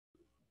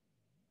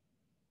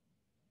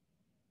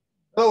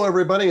Hello,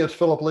 everybody. It's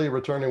Philip Lee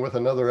returning with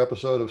another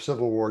episode of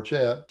Civil War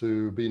Chat.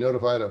 To be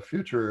notified of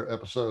future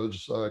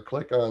episodes,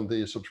 click on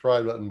the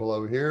subscribe button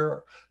below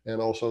here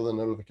and also the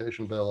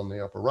notification bell in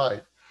the upper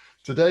right.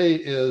 Today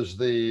is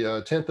the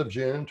 10th of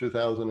June,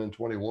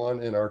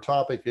 2021, and our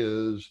topic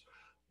is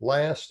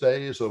Last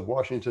Days of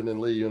Washington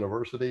and Lee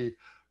University, ?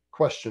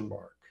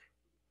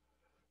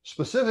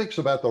 Specifics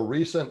about the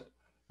recent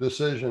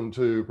decision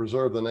to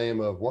preserve the name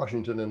of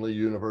Washington and Lee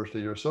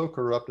University are so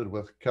corrupted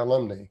with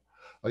calumny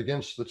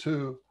against the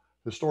two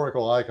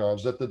historical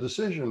icons that the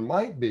decision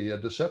might be a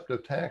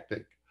deceptive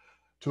tactic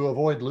to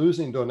avoid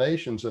losing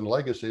donations and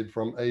legacy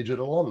from aged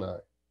alumni.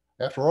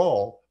 After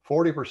all,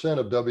 40%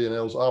 of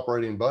W&L's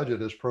operating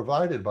budget is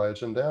provided by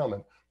its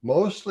endowment,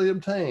 mostly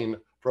obtained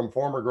from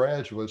former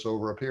graduates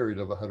over a period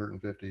of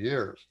 150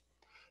 years.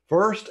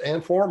 First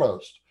and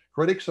foremost,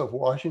 critics of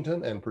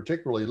Washington and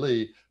particularly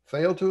Lee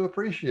failed to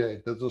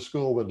appreciate that the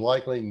school would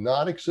likely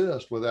not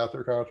exist without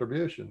their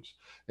contributions.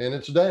 In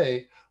its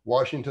day,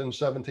 Washington's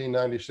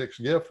 1796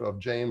 gift of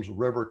James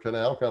River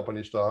Canal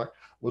Company stock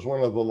was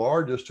one of the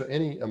largest to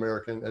any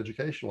American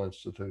educational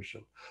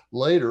institution.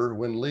 Later,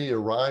 when Lee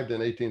arrived in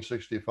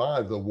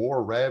 1865, the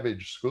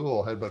war-ravaged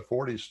school had but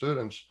 40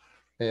 students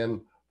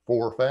and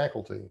 4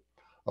 faculty.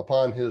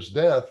 Upon his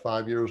death,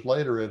 5 years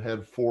later, it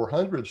had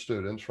 400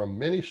 students from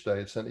many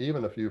states and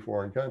even a few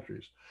foreign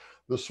countries.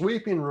 The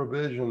sweeping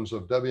revisions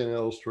of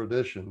W&L's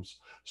traditions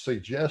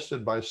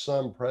suggested by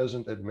some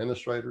present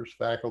administrators,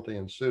 faculty,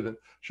 and students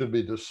should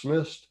be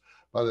dismissed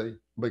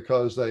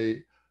because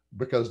the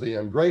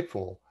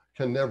ungrateful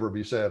can never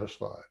be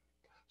satisfied.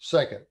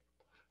 Second,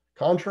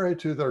 contrary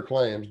to their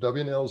claims,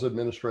 W&L's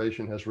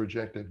administration has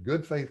rejected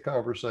good faith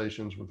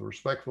conversations with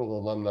respectful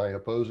alumni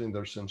opposing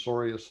their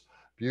censorious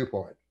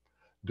viewpoint.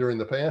 During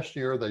the past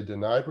year, they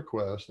denied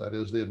requests, that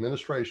is, the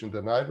administration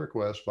denied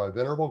requests by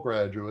venerable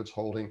graduates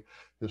holding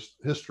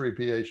history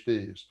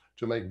PhDs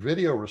to make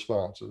video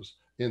responses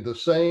in the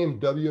same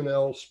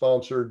W&L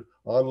sponsored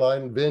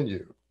online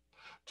venue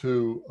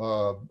to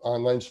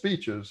online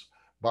speeches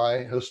by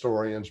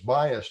historians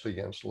biased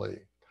against Lee.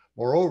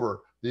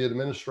 Moreover, the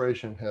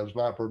administration has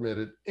not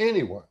permitted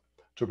anyone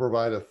to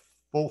provide a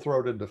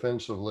full-throated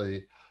defense of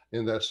Lee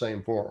in that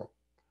same forum.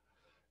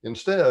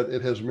 Instead,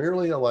 it has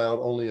merely allowed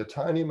only a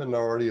tiny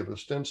minority of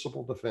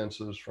ostensible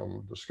defenses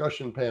from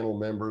discussion panel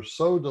members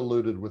so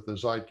diluted with the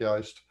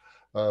zeitgeist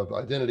of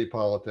identity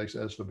politics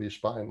as to be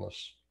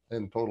spineless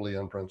and totally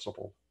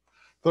unprincipled.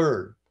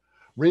 Third,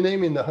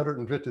 renaming the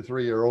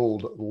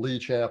 153-year-old Lee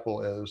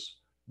Chapel as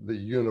the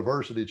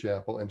University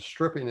Chapel and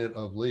stripping it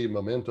of Lee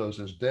mementos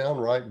is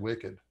downright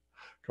wicked.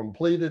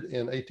 Completed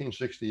in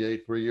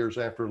 1868, 3 years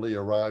after Lee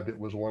arrived, it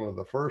was one of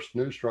the first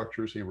new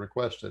structures he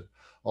requested.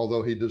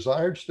 Although he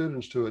desired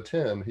students to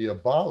attend, he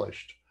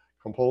abolished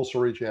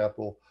compulsory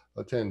chapel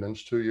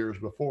attendance 2 years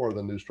before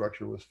the new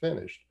structure was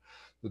finished.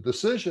 The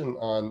decision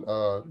on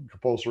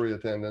compulsory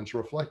attendance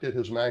reflected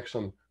his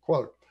maxim,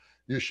 quote,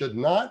 "You should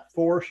not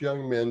force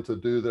young men to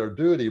do their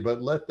duty,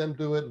 but let them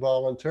do it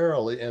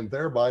voluntarily and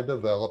thereby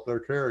develop their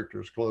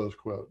characters," close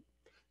quote.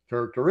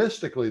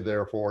 Characteristically,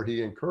 therefore,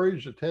 he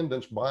encouraged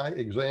attendance by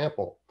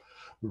example,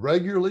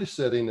 regularly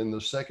sitting in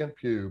the second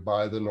pew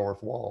by the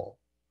north wall.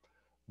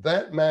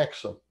 That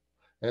maxim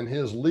and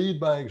his lead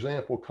by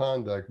example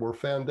conduct were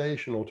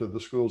foundational to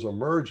the school's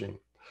emerging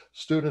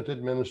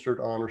student-administered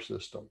honor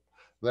system.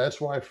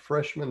 That's why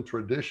freshmen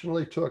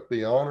traditionally took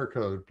the honor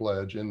code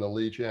pledge in the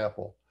Lee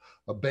Chapel.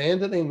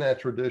 Abandoning that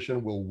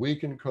tradition will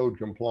weaken code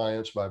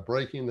compliance by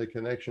breaking the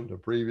connection to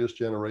previous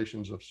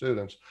generations of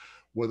students.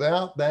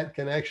 Without that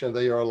connection,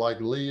 they are like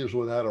leaves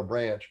without a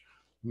branch.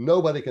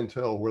 Nobody can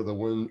tell where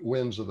the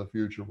winds of the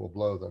future will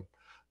blow them.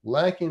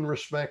 Lacking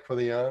respect for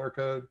the honor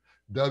code,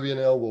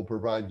 W&L will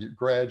provide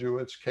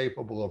graduates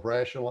capable of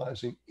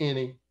rationalizing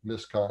any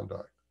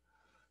misconduct.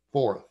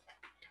 Fourth,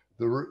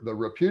 the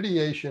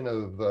repudiation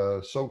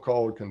of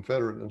so-called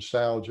Confederate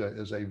nostalgia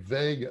is a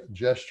vague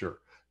gesture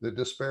that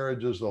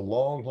disparages the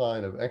long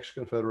line of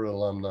ex-Confederate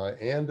alumni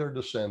and their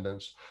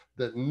descendants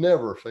that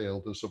never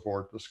failed to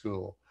support the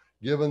school.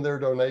 Given their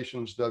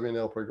donations,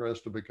 W&L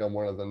progressed to become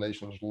one of the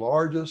nation's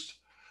largest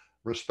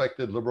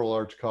respected liberal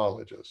arts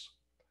colleges.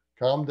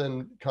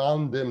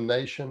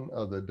 Condemnation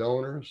of the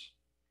donors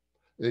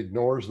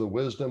ignores the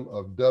wisdom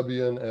of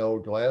W&L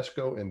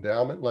Glasgow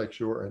endowment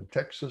lecturer and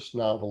Texas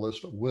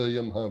novelist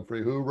William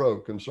Humphrey, who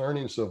wrote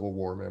concerning Civil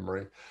War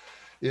memory,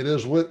 "It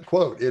is with,"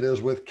 quote, "it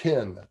is with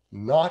kin,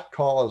 not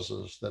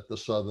causes, that the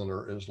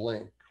Southerner is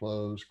linked,"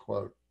 close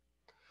quote.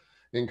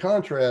 In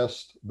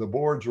contrast, the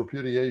board's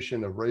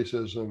repudiation of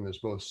racism is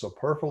both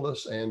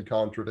superfluous and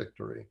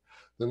contradictory.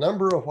 The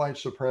number of white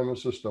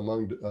supremacists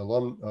among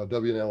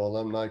W&L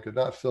alumni could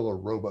not fill a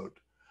rowboat.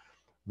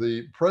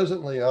 The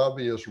presently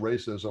obvious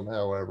racism,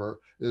 however,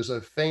 is a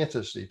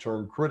fantasy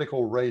termed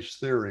critical race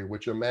theory,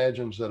 which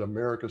imagines that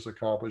America's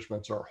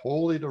accomplishments are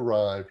wholly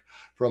derived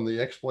from the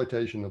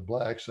exploitation of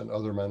blacks and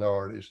other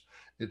minorities.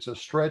 It's a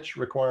stretch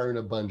requiring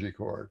a bungee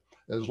cord.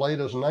 As late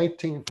as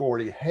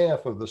 1940,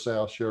 half of the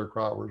South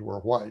sharecroppers were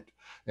white,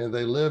 and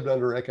they lived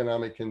under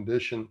economic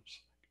conditions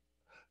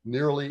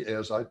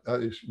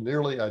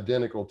nearly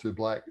identical to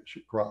black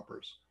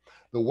croppers.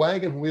 The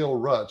wagon wheel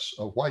ruts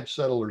of white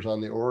settlers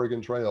on the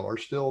Oregon Trail are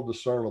still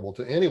discernible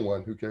to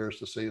anyone who cares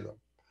to see them.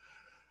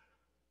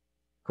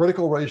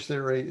 Critical race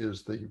theory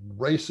is the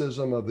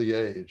racism of the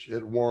age.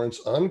 It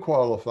warrants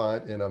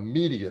unqualified and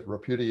immediate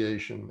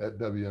repudiation at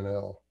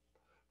W&L.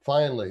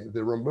 Finally,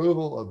 the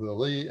removal of the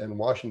Lee and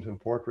Washington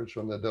portraits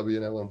from the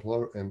W&L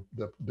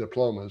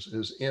diplomas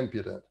is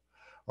impudent.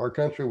 Our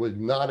country would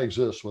not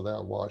exist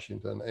without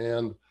Washington,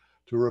 and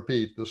to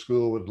repeat, the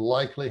school would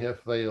likely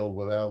have failed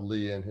without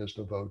Lee and his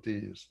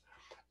devotees.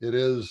 It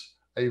is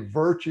a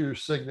virtue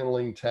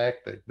signaling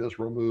tactic. This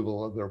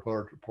removal of their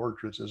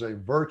portraits is a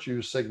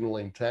virtue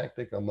signaling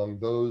tactic among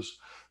those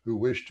who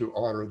wish to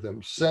honor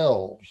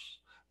themselves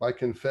by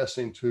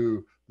confessing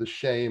to the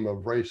shame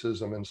of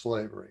racism and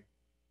slavery.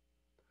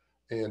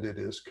 And it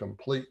is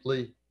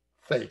completely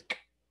fake.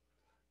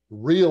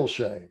 Real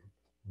shame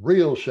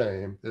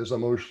is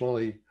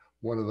emotionally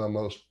one of the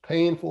most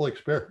painful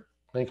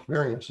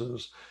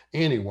experiences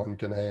anyone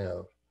can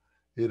have.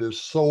 It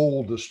is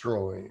soul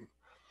destroying.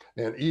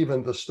 And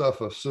even the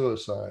stuff of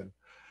suicide.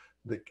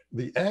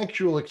 The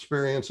actual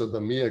experience of the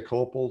mea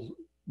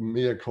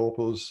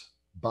culpas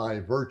by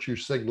virtue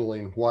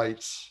signaling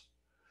whites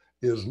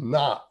is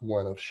not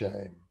one of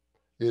shame.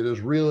 It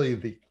is really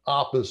the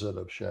opposite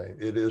of shame.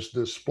 It is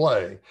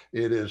display.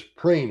 It is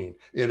preening.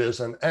 It is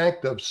an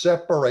act of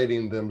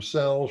separating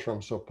themselves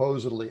from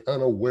supposedly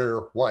unaware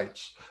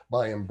whites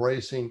by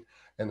embracing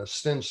an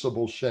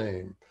ostensible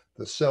shame.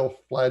 The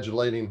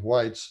self-flagellating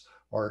whites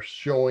are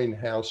showing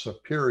how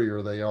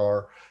superior they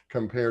are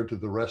compared to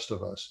the rest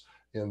of us.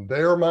 In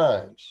their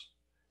minds,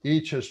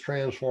 each has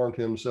transformed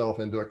himself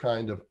into a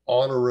kind of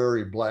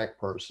honorary black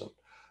person.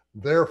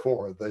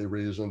 Therefore, they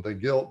reason, the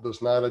guilt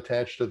does not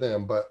attach to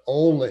them, but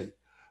only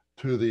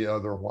to the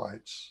other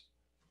whites,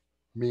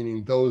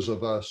 meaning those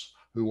of us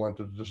who want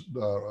to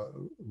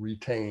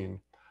retain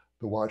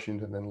the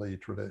Washington and Lee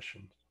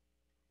traditions.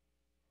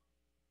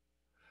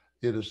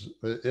 It is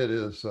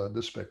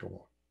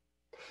despicable.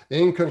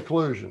 In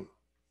conclusion,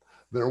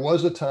 there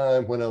was a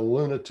time when a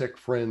lunatic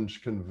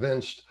fringe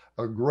convinced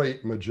a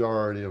great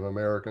majority of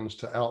Americans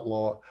to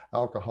outlaw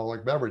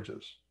alcoholic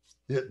beverages.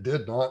 It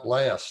did not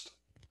last.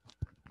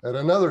 At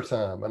another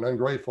time, an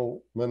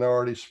ungrateful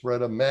minority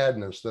spread a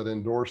madness that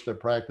endorsed a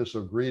practice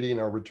of greeting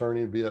our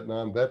returning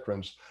Vietnam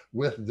veterans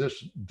with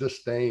this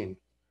disdain.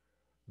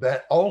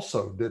 That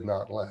also did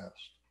not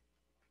last.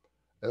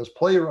 As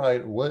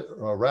playwright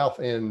Ralph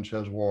Inge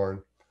has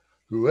warned,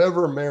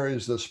 whoever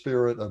marries the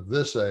spirit of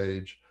this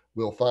age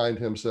will find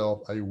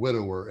himself a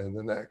widower in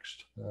the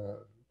next.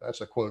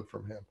 That's a quote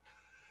from him.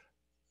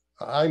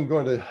 I'm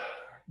going to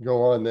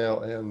go on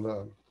now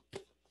and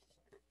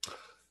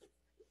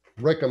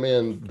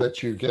recommend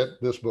that you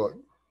get this book,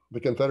 The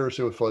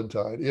Confederacy with Flood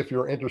Tide, if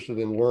you're interested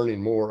in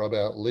learning more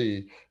about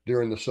Lee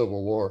during the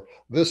Civil War.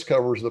 This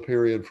covers the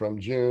period from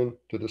June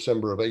to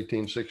December of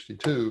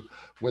 1862,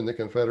 when the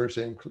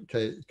Confederacy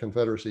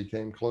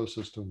came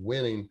closest to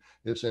winning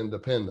its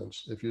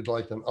independence. If you'd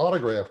like an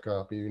autographed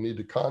copy, you need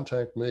to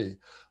contact me.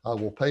 I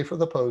will pay for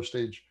the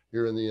postage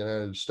here in the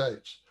United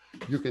States.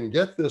 You can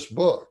get this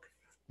book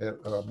at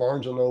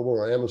Barnes & Noble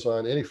or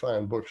Amazon, any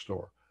fine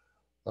bookstore.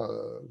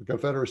 The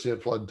Confederacy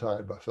at Flood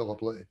Tide by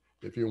Philip Lee.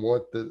 If you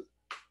want the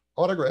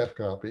autographed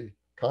copy,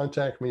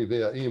 contact me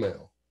via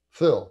email,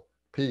 Phil,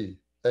 P-H-I-L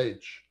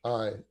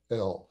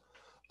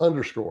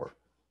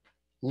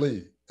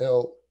 _Lee,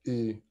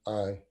 L-E-I-G-H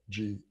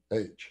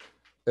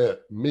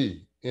at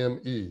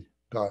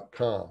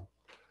me.com.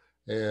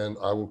 And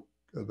I will,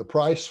 the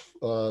price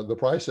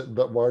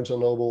at Barnes &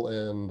 Noble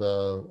and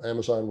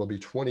Amazon will be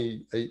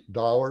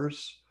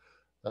 $28.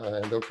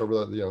 And they'll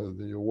cover the,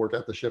 you'll work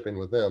out the shipping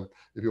with them.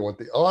 If you want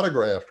the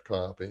autographed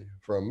copy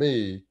from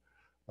me,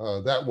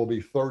 that will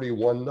be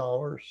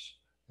 $31,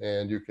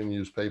 and you can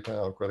use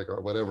PayPal, credit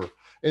card, whatever.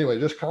 Anyway,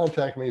 just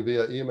contact me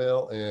via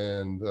email,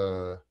 and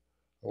I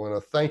want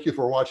to thank you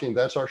for watching.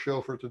 That's our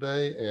show for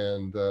today,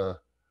 and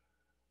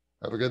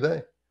have a good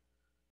day.